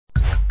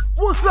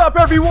What's up,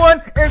 everyone?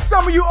 And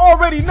some of you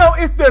already know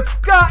it's the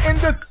sky in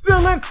the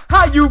ceiling.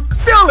 How you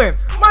feeling?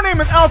 My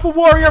name is Alpha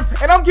Warrior,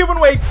 and I'm giving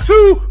away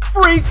 2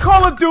 free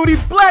Call of Duty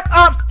Black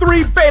Ops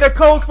 3 beta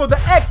codes for the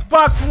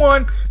Xbox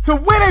One. To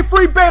win a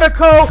free beta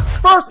code,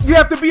 first you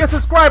have to be a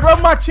subscriber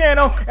of my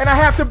channel, and I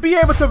have to be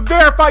able to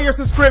verify your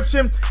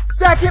subscription.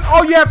 Second,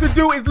 all you have to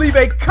do is leave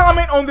a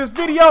comment on this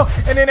video,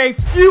 and in a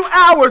few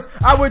hours,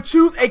 I will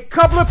choose a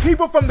couple of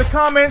people from the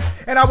comments,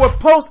 and I will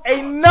post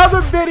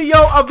another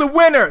video of the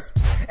winners.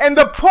 And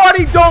the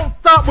party don't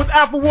stop with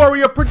Alpha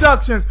Warrior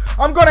Productions.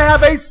 I'm gonna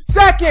have a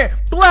second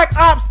Black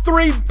Ops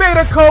 3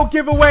 beta code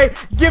giveaway,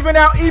 giving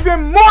out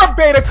even more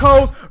beta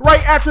codes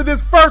right after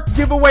this first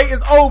giveaway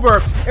is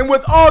over. And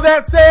with all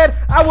that said,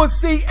 I will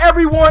see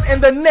everyone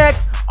in the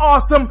next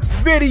awesome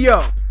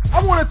video.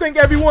 I want to thank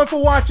everyone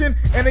for watching,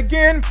 and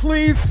again,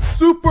 please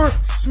super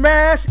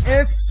smash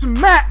and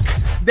smack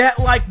that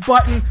like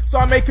button so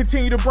I may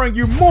continue to bring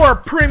you more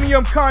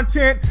premium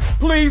content.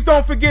 Please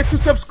don't forget to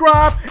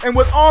subscribe, and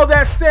with all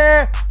that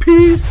said,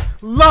 peace,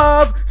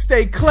 love,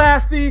 stay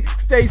classy,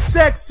 stay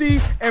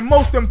sexy, and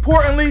most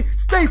importantly,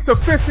 stay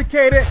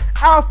sophisticated.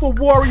 Alpha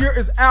Warrior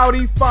is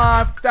Audi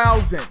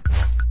 5000.